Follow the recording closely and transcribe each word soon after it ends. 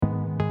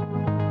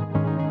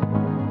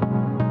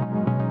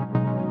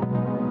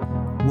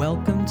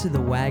Welcome to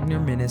the Wagner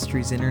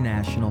Ministries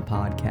International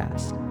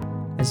podcast.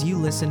 As you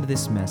listen to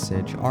this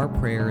message, our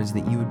prayer is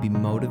that you would be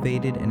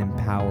motivated and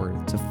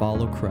empowered to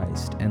follow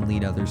Christ and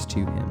lead others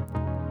to Him.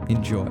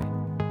 Enjoy.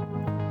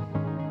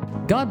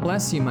 God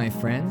bless you, my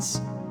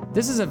friends.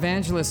 This is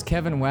Evangelist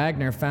Kevin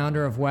Wagner,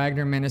 founder of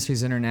Wagner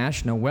Ministries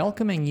International,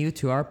 welcoming you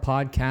to our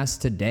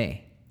podcast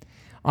today.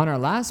 On our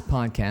last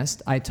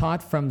podcast, I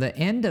taught from the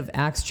end of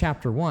Acts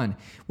chapter 1,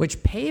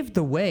 which paved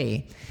the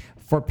way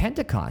for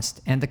Pentecost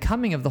and the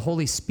coming of the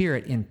Holy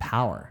Spirit in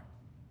power.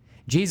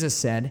 Jesus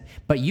said,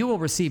 "But you will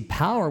receive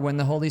power when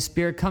the Holy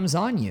Spirit comes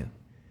on you."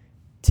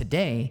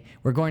 Today,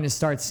 we're going to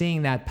start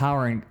seeing that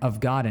power of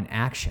God in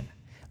action.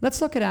 Let's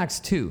look at Acts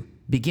 2,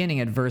 beginning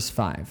at verse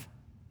 5.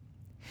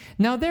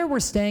 Now there were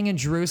staying in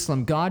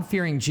Jerusalem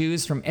God-fearing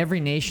Jews from every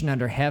nation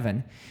under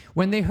heaven.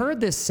 When they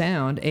heard this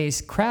sound, a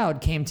crowd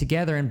came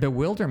together in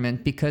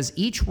bewilderment because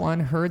each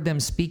one heard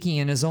them speaking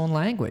in his own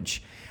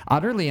language.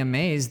 Utterly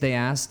amazed, they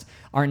asked,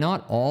 "Are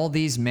not all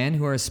these men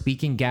who are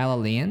speaking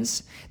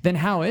Galileans? Then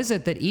how is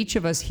it that each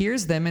of us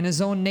hears them in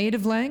his own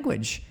native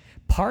language?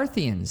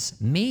 Parthians,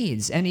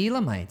 Medes, and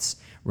Elamites,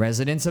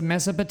 residents of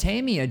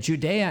Mesopotamia,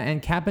 Judea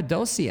and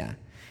Cappadocia,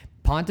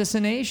 Pontus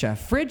and Asia,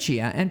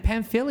 Phrygia and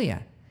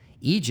Pamphylia,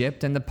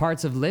 Egypt and the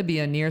parts of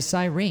Libya near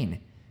Cyrene,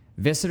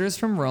 visitors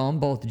from Rome,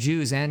 both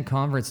Jews and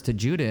converts to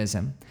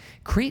Judaism,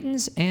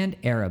 Cretans and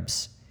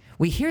Arabs.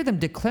 We hear them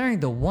declaring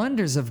the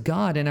wonders of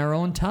God in our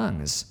own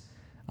tongues."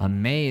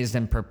 Amazed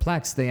and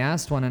perplexed, they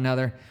asked one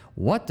another,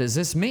 "What does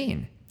this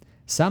mean?"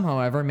 Some,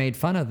 however, made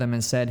fun of them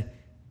and said,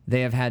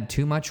 "They have had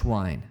too much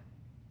wine."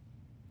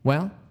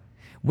 Well,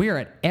 we are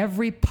at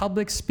every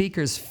public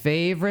speaker's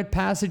favorite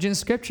passage in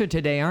Scripture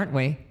today, aren't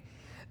we?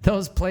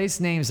 Those place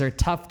names are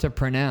tough to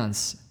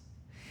pronounce.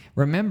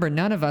 Remember,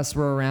 none of us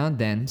were around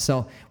then,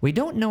 so we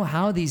don't know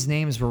how these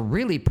names were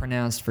really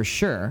pronounced for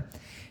sure.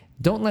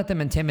 Don't let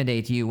them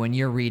intimidate you when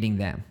you're reading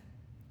them.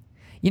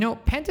 You know,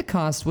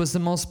 Pentecost was the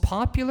most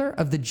popular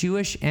of the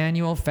Jewish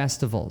annual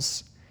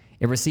festivals.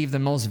 It received the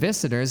most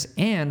visitors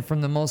and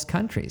from the most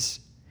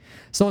countries.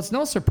 So it's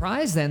no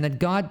surprise then that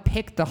God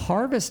picked the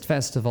harvest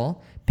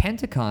festival,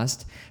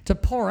 Pentecost, to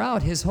pour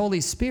out His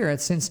Holy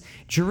Spirit, since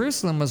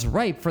Jerusalem was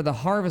ripe for the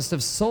harvest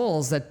of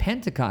souls at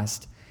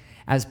Pentecost.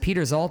 As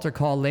Peter's altar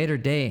call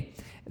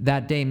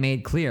that day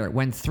made clear,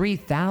 when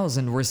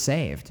 3,000 were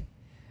saved.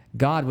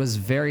 God was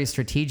very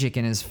strategic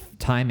in His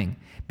timing,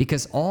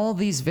 because all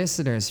these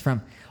visitors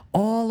from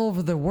all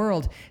over the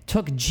world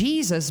took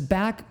Jesus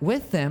back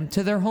with them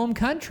to their home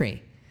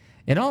country.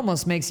 It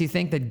almost makes you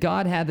think that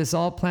God had this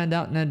all planned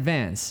out in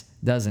advance,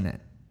 doesn't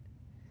it?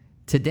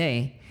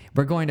 Today,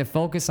 we're going to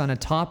focus on a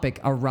topic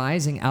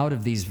arising out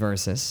of these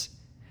verses,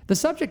 the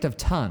subject of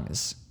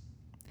tongues.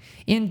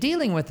 In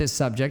dealing with this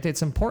subject,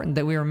 it's important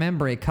that we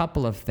remember a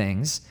couple of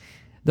things.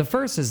 The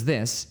first is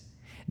this,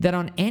 that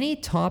on any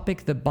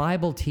topic the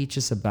Bible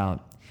teaches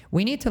about,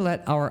 we need to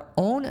let our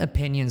own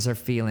opinions or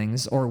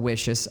feelings or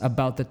wishes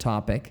about the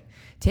topic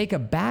take a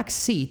back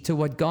seat to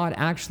what God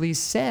actually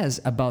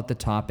says about the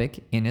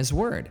topic in His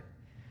Word.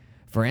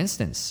 For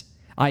instance,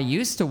 I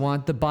used to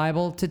want the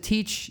Bible to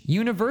teach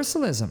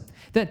universalism,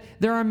 that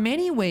there are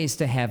many ways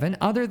to heaven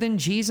other than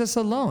Jesus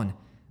alone.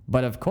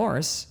 But of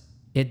course,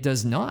 it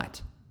does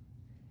not.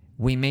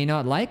 We may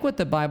not like what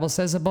the Bible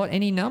says about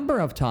any number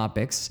of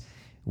topics.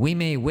 We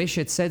may wish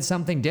it said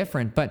something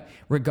different, but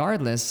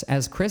regardless,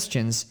 as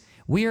Christians,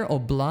 we are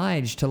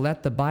obliged to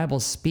let the Bible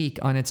speak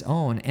on its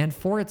own and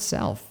for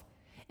itself,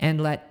 and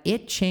let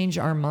it change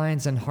our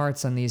minds and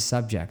hearts on these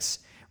subjects,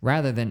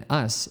 rather than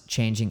us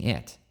changing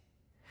it.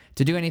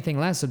 To do anything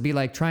less would be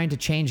like trying to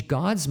change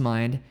God's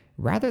mind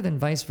rather than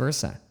vice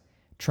versa,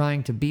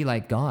 trying to be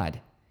like God.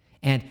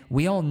 And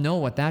we all know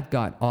what that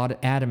got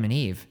Adam and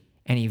Eve,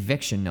 an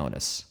eviction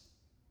notice.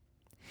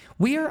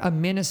 We are a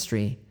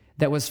ministry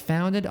that was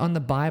founded on the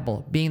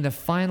Bible being the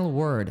final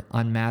word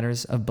on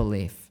matters of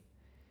belief.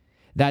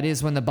 That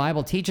is, when the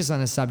Bible teaches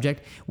on a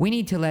subject, we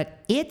need to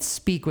let it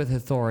speak with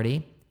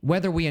authority,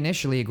 whether we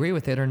initially agree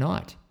with it or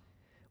not.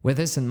 With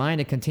this in mind,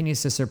 it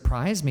continues to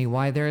surprise me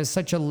why there is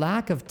such a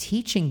lack of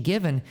teaching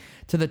given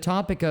to the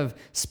topic of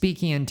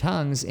speaking in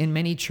tongues in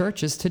many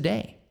churches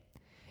today.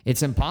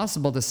 It's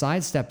impossible to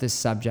sidestep this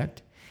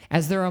subject,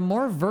 as there are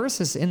more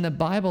verses in the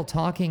Bible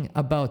talking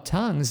about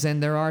tongues than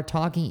there are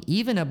talking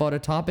even about a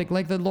topic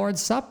like the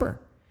Lord's Supper.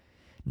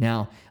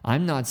 Now,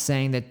 I'm not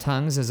saying that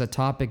tongues is a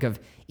topic of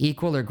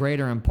equal or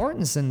greater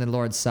importance in the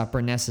Lord's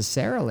Supper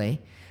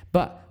necessarily,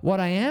 but what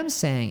I am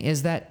saying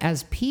is that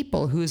as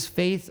people whose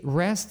faith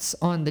rests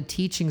on the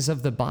teachings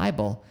of the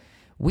Bible,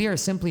 we are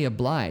simply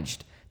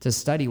obliged to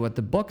study what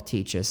the book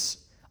teaches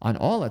on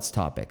all its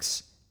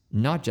topics,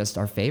 not just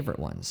our favorite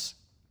ones.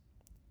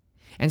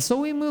 And so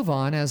we move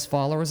on as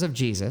followers of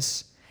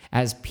Jesus,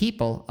 as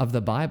people of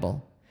the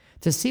Bible,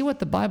 to see what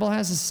the Bible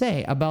has to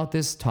say about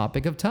this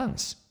topic of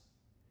tongues.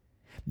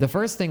 The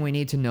first thing we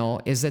need to know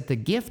is that the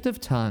gift of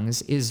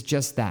tongues is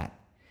just that,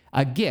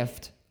 a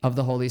gift of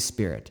the Holy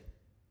Spirit.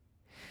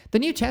 The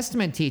New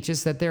Testament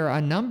teaches that there are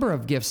a number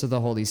of gifts of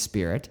the Holy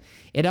Spirit.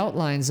 It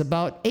outlines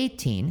about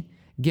 18,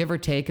 give or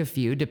take a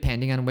few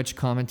depending on which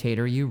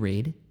commentator you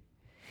read.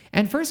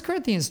 And 1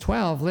 Corinthians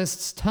 12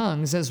 lists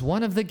tongues as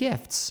one of the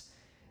gifts.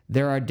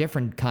 There are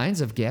different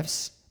kinds of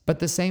gifts, but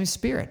the same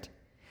Spirit.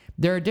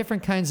 There are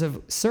different kinds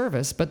of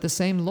service, but the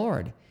same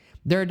Lord.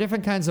 There are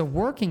different kinds of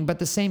working, but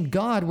the same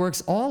God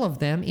works all of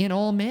them in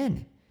all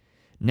men.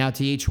 Now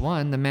to each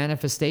one, the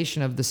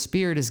manifestation of the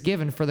Spirit is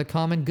given for the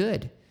common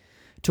good.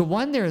 To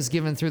one there is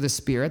given through the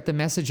Spirit the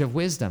message of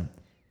wisdom,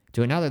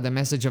 to another the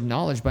message of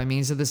knowledge by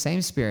means of the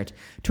same Spirit,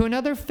 to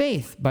another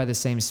faith by the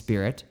same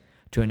Spirit,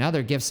 to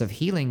another gifts of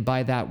healing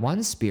by that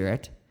one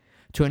Spirit,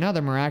 to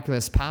another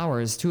miraculous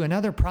powers, to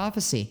another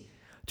prophecy,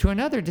 to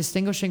another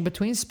distinguishing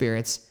between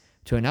spirits,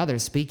 to another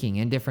speaking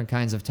in different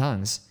kinds of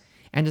tongues,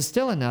 and to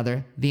still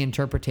another the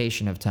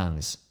interpretation of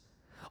tongues.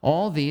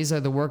 All these are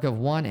the work of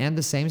one and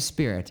the same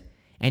Spirit,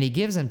 and he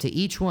gives them to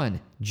each one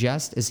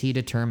just as he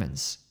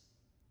determines.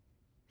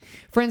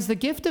 Friends, the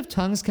gift of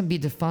tongues can be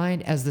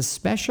defined as the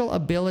special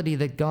ability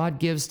that God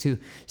gives to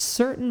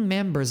certain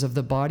members of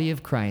the body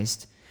of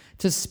Christ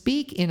to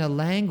speak in a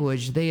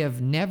language they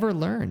have never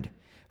learned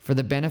for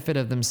the benefit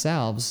of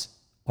themselves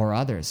or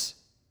others.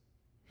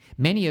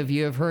 Many of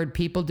you have heard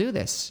people do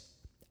this.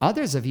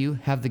 Others of you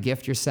have the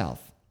gift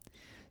yourself.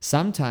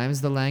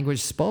 Sometimes the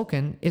language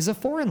spoken is a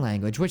foreign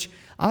language, which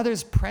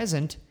others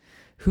present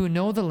who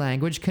know the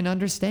language can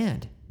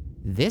understand.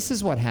 This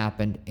is what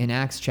happened in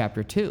Acts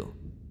chapter 2.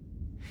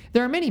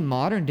 There are many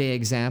modern-day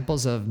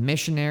examples of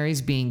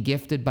missionaries being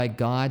gifted by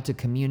God to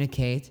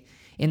communicate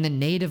in the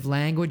native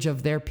language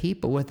of their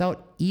people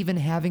without even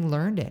having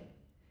learned it.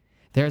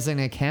 There's an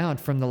account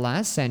from the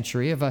last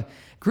century of a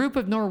group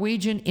of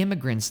Norwegian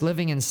immigrants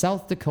living in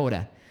South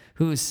Dakota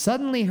who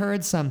suddenly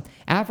heard some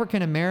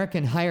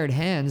African-American hired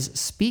hands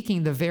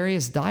speaking the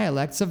various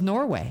dialects of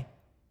Norway.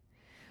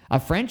 A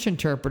French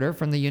interpreter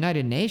from the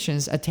United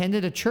Nations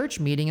attended a church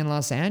meeting in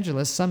Los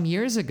Angeles some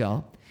years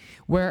ago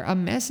where a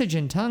message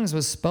in tongues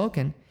was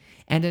spoken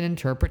and an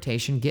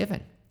interpretation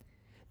given.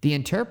 The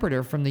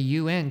interpreter from the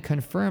UN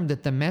confirmed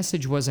that the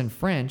message was in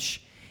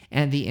French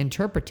and the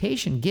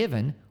interpretation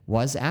given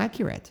was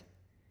accurate.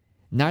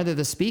 Neither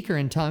the speaker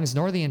in tongues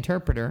nor the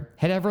interpreter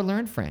had ever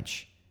learned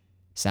French.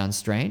 Sound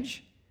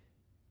strange?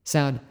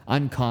 Sound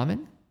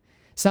uncommon?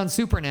 Sound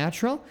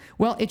supernatural?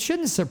 Well, it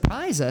shouldn't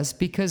surprise us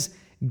because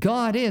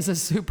God is a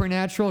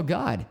supernatural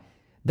God.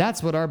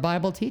 That's what our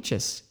Bible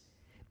teaches.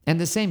 And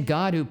the same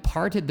God who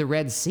parted the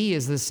Red Sea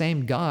is the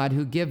same God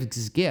who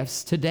gives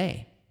gifts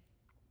today.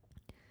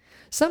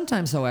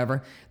 Sometimes,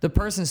 however, the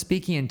person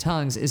speaking in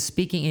tongues is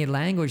speaking a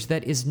language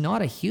that is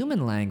not a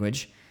human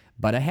language,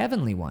 but a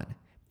heavenly one,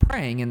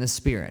 praying in the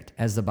Spirit,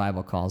 as the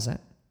Bible calls it.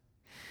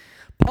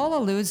 Paul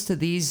alludes to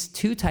these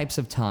two types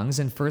of tongues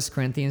in 1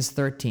 Corinthians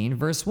 13,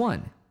 verse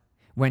 1,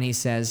 when he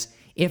says,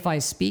 "If I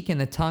speak in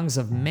the tongues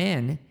of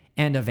men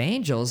and of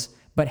angels,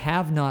 but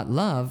have not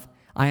love,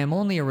 I am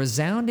only a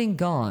resounding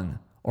gong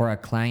or a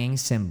clanging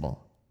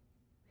cymbal."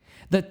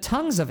 The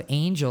tongues of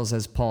angels,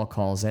 as Paul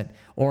calls it,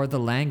 or the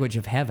language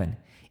of heaven,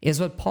 is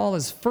what Paul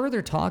is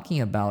further talking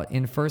about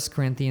in 1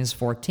 Corinthians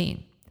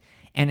 14,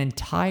 an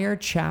entire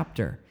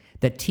chapter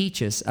that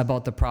teaches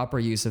about the proper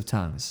use of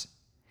tongues.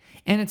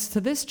 And it's to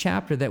this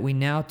chapter that we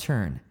now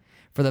turn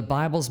for the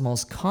Bible's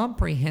most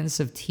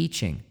comprehensive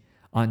teaching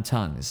on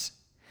tongues.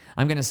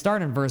 I'm going to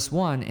start in verse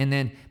 1 and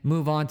then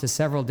move on to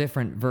several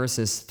different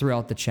verses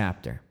throughout the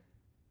chapter.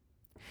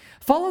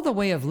 Follow the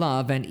way of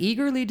love and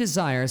eagerly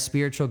desire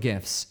spiritual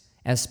gifts,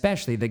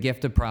 especially the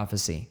gift of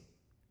prophecy.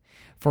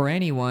 For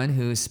anyone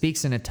who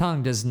speaks in a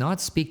tongue does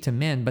not speak to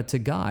men but to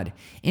God.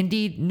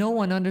 Indeed, no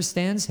one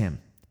understands him.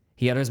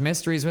 He utters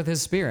mysteries with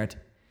his spirit.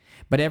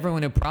 But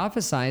everyone who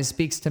prophesies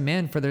speaks to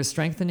men for their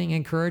strengthening,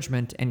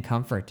 encouragement, and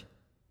comfort.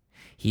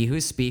 He who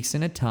speaks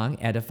in a tongue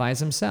edifies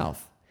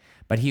himself,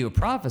 but he who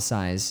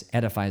prophesies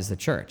edifies the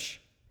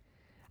church.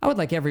 I would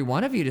like every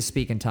one of you to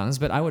speak in tongues,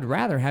 but I would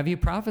rather have you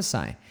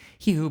prophesy.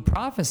 He who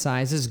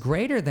prophesies is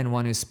greater than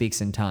one who speaks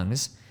in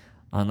tongues,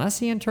 unless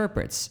he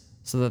interprets,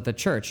 so that the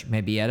church may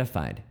be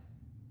edified.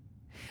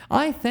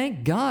 I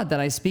thank God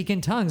that I speak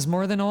in tongues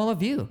more than all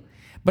of you.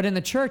 But in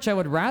the church, I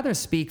would rather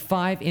speak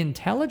 5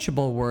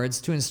 intelligible words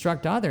to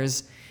instruct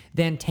others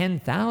than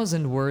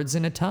 10,000 words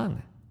in a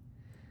tongue.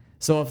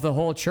 So if the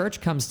whole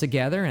church comes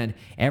together and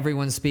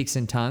everyone speaks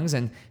in tongues,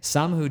 and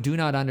some who do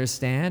not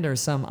understand or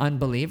some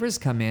unbelievers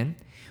come in,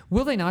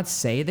 will they not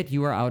say that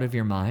you are out of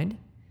your mind?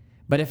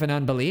 But if an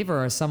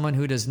unbeliever or someone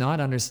who does not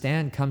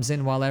understand comes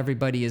in while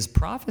everybody is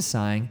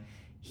prophesying,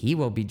 he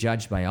will be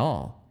judged by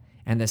all,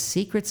 and the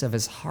secrets of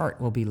his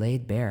heart will be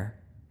laid bare.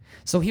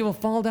 So he will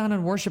fall down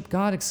and worship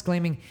God,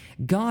 exclaiming,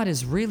 "God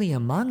is really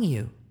among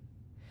you."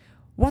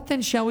 What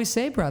then shall we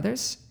say,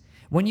 brothers?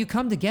 When you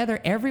come together,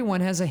 everyone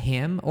has a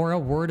hymn or a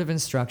word of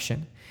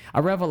instruction,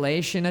 a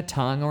revelation, a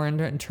tongue, or an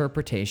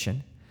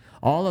interpretation.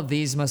 All of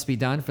these must be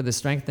done for the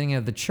strengthening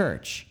of the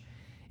church.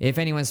 If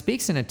anyone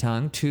speaks in a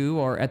tongue, 2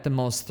 or at the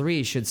most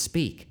 3 should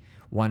speak,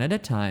 1 at a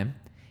time,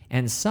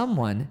 and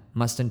someone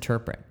must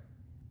interpret.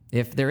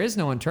 If there is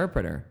no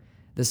interpreter,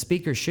 the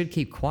speaker should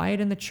keep quiet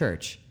in the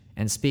church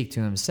and speak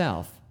to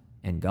himself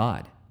and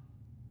God.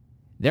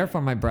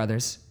 Therefore, my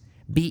brothers,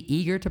 be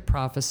eager to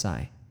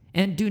prophesy,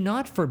 and do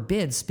not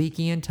forbid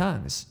speaking in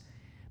tongues,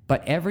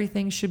 but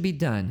everything should be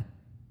done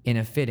in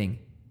a fitting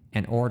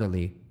and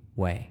orderly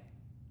way.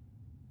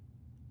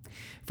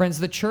 Friends,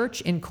 the church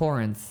in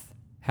Corinth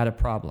had a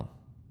problem.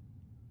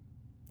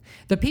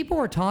 The people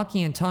were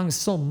talking in tongues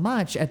so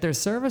much at their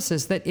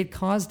services that it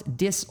caused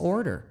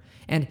disorder,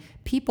 and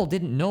people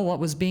didn't know what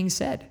was being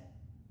said.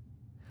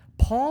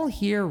 Paul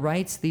here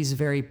writes these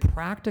very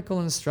practical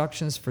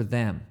instructions for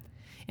them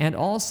and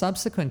all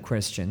subsequent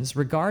Christians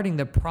regarding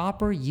the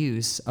proper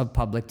use of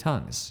public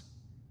tongues.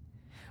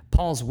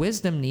 Paul's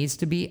wisdom needs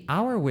to be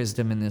our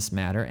wisdom in this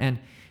matter, and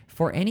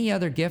for any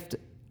other gift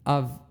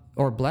of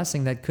or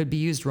blessing that could be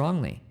used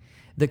wrongly.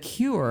 The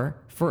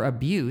cure for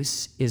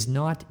abuse is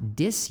not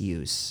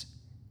disuse,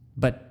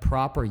 but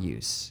proper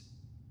use.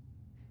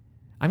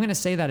 I'm going to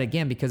say that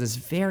again because it's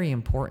very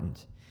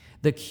important.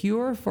 The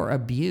cure for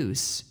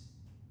abuse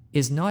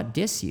is not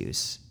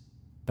disuse,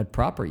 but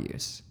proper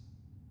use.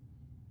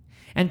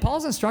 And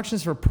Paul's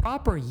instructions for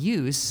proper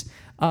use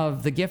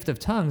of the gift of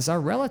tongues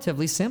are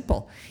relatively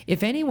simple.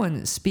 If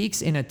anyone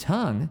speaks in a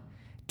tongue,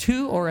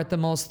 2 or at the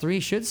most 3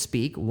 should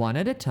speak, one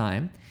at a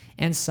time,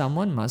 and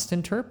someone must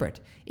interpret.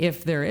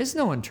 If there is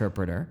no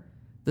interpreter,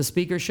 the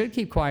speaker should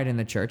keep quiet in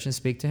the church and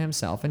speak to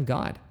himself and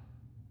God.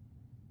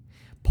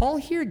 Paul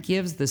here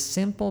gives the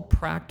simple,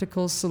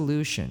 practical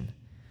solution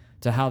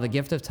to how the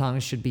gift of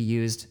tongues should be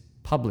used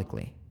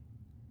publicly.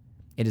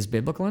 It is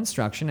biblical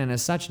instruction, and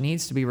as such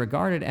needs to be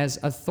regarded as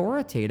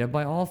authoritative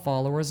by all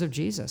followers of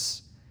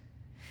Jesus.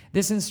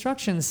 This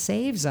instruction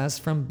saves us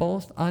from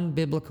both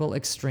unbiblical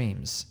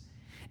extremes,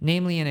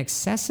 namely an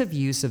excessive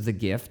use of the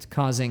gift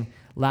causing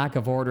lack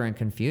of order and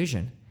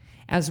confusion,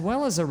 as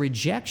well as a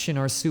rejection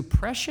or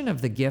suppression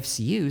of the gift's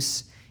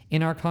use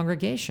in our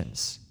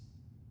congregations.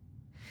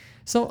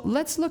 So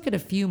let's look at a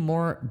few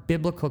more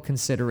biblical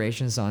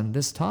considerations on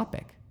this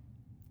topic.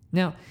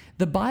 Now,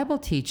 the Bible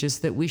teaches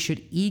that we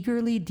should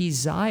eagerly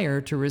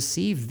desire to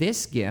receive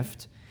this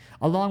gift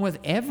along with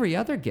every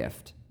other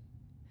gift.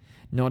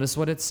 Notice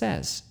what it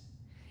says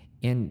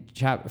in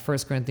 1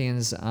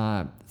 Corinthians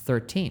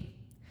 13.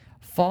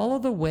 Follow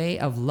the way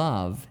of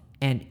love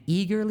and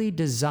eagerly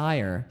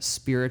desire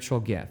spiritual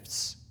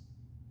gifts.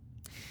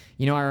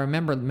 You know, I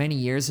remember many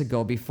years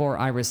ago, before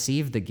I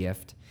received the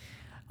gift,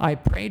 I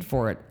prayed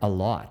for it a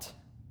lot.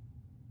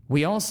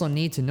 We also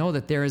need to know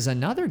that there is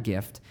another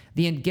gift,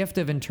 the gift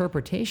of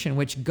interpretation,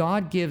 which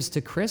God gives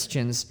to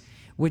Christians,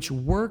 which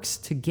works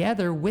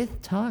together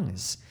with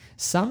tongues.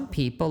 Some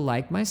people,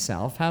 like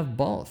myself, have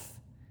both.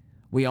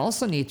 We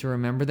also need to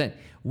remember that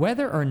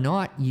whether or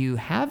not you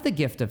have the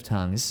gift of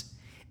tongues,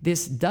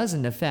 this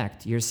doesn't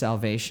affect your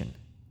salvation.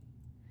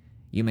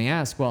 You may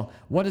ask, well,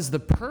 what is the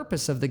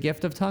purpose of the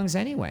gift of tongues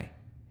anyway?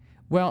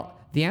 Well,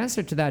 the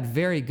answer to that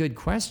very good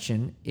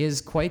question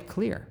is quite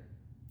clear.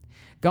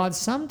 God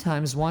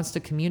sometimes wants to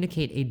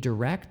communicate a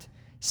direct,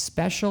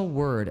 special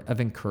word of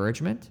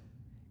encouragement,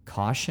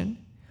 caution,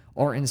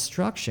 or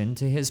instruction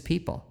to his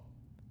people.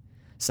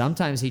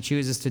 Sometimes he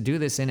chooses to do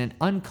this in an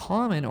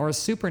uncommon or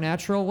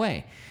supernatural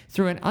way,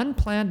 through an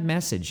unplanned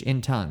message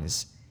in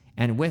tongues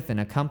and with an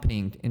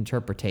accompanying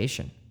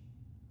interpretation.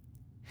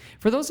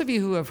 For those of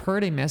you who have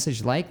heard a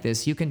message like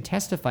this, you can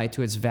testify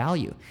to its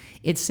value.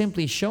 It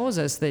simply shows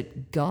us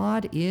that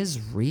God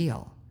is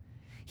real.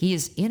 He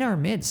is in our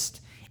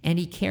midst, and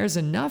he cares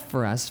enough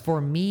for us, for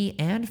me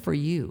and for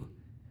you,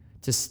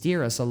 to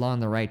steer us along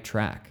the right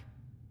track.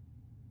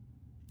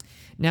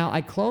 Now,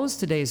 I close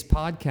today's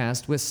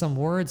podcast with some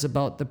words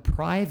about the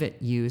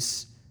private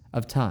use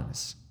of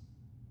tongues.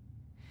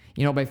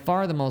 You know, by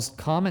far the most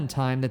common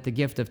time that the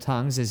gift of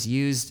tongues is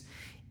used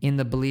in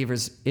the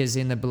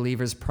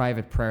believer's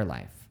private prayer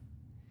life.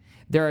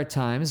 There are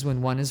times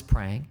when one is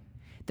praying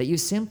that you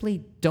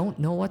simply don't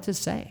know what to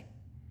say.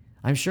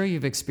 I'm sure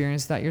you've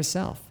experienced that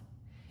yourself.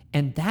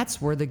 And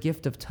that's where the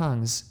gift of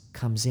tongues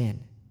comes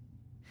in.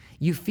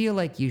 You feel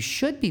like you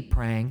should be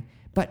praying,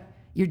 but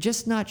you're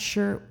just not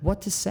sure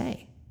what to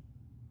say.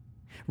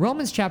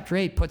 Romans chapter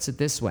 8 puts it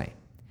this way.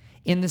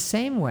 In the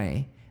same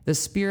way, the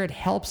Spirit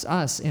helps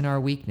us in our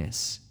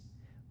weakness.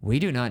 We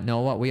do not know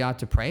what we ought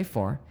to pray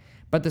for,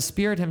 but the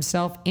Spirit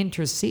himself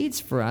intercedes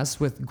for us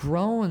with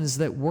groans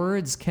that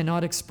words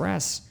cannot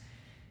express.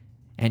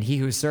 And he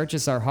who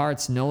searches our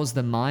hearts knows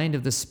the mind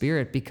of the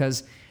Spirit,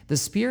 because the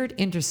Spirit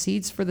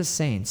intercedes for the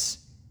saints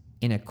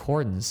in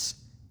accordance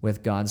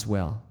with God's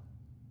will.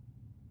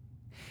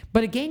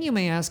 But again, you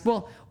may ask,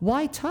 well,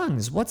 why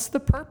tongues? What's the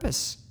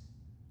purpose?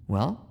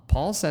 Well,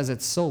 Paul says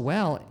it so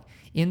well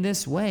in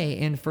this way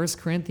in 1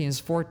 Corinthians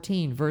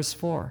 14, verse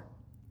 4.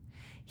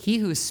 He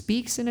who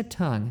speaks in a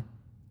tongue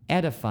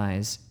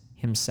edifies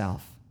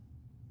himself.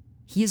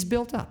 He is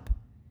built up.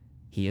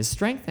 He is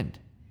strengthened.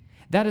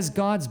 That is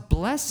God's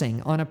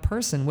blessing on a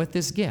person with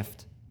this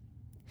gift.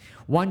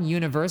 One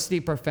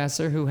university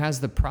professor who has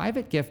the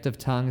private gift of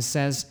tongues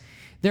says,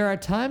 there are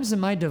times in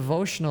my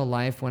devotional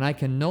life when I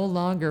can no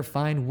longer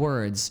find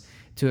words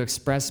to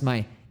express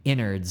my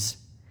innards.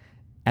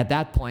 At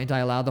that point, I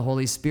allow the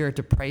Holy Spirit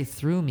to pray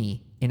through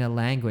me in a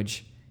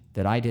language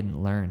that I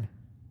didn't learn.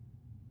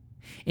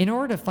 In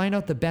order to find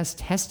out the best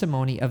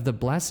testimony of the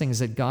blessings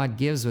that God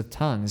gives with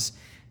tongues,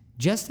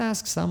 just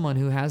ask someone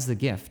who has the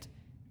gift.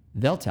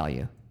 They'll tell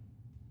you.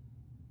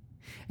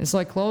 And so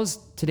I close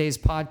today's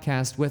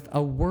podcast with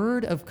a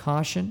word of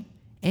caution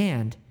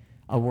and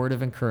a word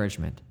of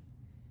encouragement.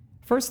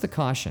 First, the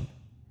caution.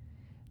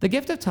 The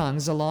gift of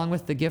tongues, along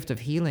with the gift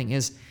of healing,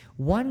 is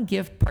one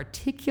gift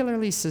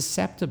particularly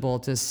susceptible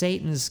to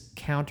Satan's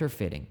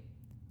counterfeiting.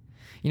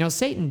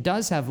 Satan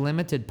does have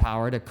limited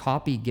power to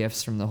copy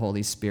gifts from the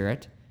Holy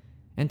Spirit,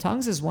 and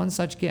tongues is one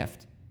such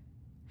gift.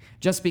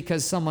 Just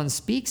because someone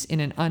speaks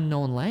in an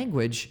unknown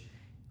language,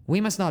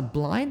 we must not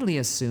blindly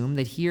assume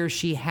that he or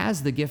she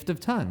has the gift of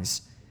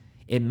tongues.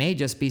 It may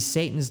just be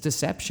Satan's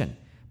deception,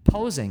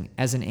 posing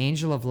as an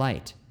angel of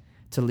light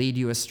to lead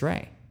you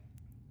astray.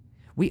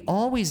 We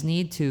always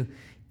need to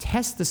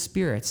test the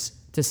spirits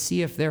to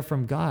see if they're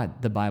from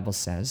God, the Bible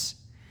says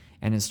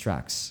and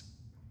instructs.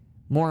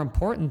 More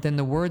important than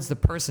the words the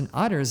person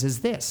utters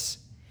is this: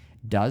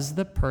 does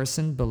the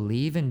person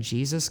believe in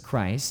Jesus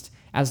Christ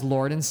as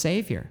Lord and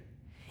Savior?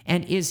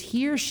 And is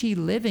he or she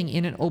living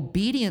in an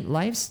obedient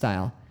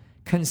lifestyle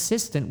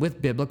consistent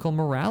with biblical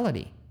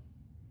morality?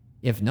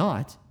 If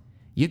not,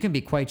 you can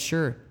be quite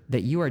sure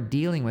that you are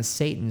dealing with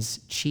Satan's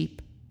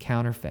cheap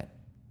counterfeit.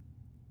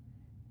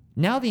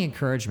 Now the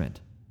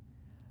encouragement.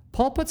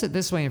 Paul puts it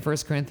this way in 1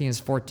 Corinthians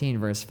 14,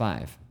 verse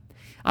 5.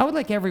 I would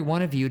like every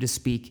one of you to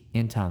speak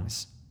in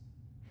tongues.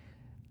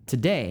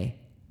 Today,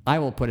 I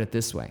will put it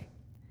this way.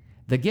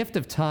 The gift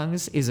of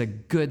tongues is a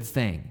good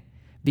thing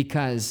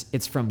because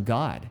it's from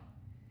God.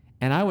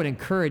 And I would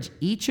encourage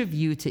each of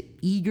you to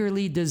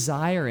eagerly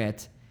desire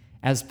it,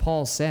 as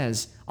Paul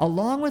says,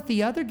 along with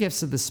the other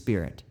gifts of the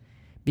Spirit,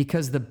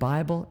 because the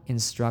Bible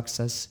instructs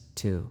us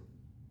to.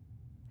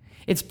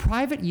 Its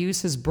private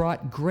use has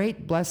brought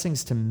great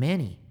blessings to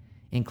many,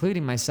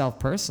 including myself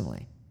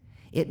personally.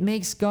 It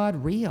makes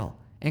God real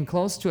and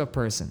close to a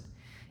person.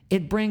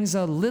 It brings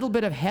a little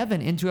bit of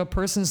heaven into a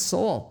person's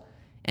soul.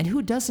 And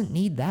who doesn't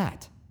need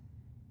that?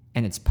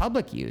 And its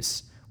public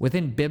use,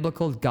 within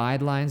biblical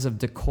guidelines of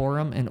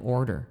decorum and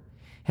order,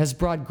 has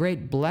brought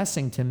great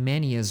blessing to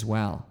many as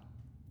well.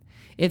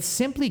 It's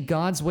simply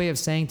God's way of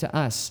saying to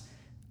us,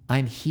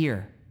 I'm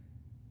here,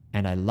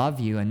 and I love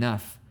you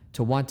enough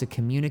to want to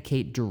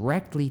communicate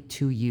directly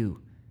to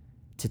you,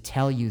 to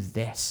tell you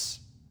this.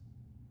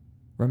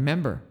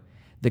 Remember,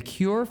 the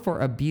cure for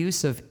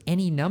abuse of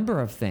any number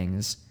of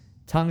things,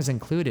 tongues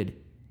included,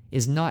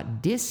 is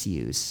not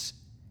disuse,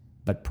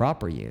 but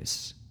proper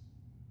use.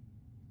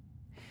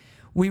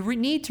 We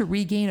need to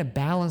regain a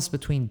balance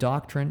between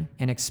doctrine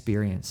and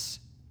experience.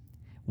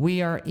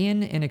 We are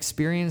in an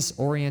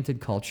experience-oriented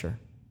culture.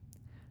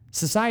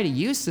 Society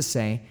used to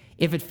say,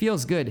 if it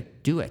feels good,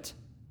 do it.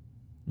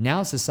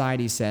 Now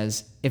society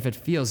says, if it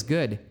feels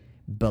good,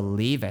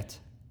 believe it.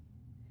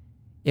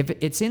 If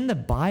it's in the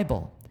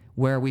Bible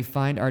where we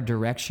find our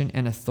direction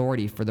and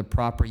authority for the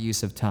proper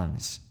use of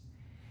tongues.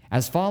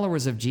 As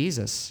followers of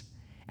Jesus,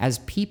 as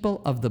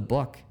people of the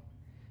book,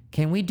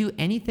 can we do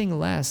anything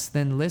less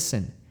than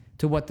listen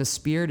to what the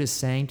Spirit is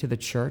saying to the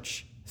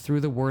church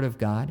through the Word of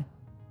God?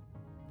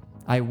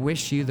 I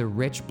wish you the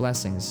rich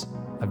blessings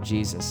of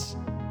Jesus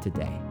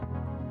today.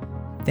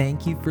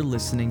 Thank you for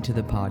listening to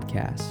the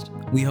podcast.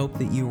 We hope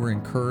that you were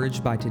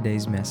encouraged by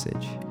today's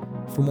message.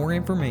 For more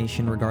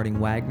information regarding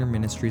Wagner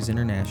Ministries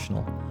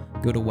International,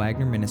 go to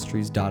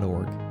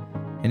wagnerministries.org.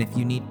 And if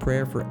you need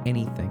prayer for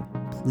anything,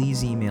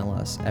 please email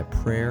us at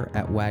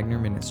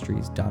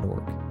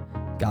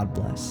prayer@wagnerministries.org. God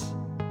bless.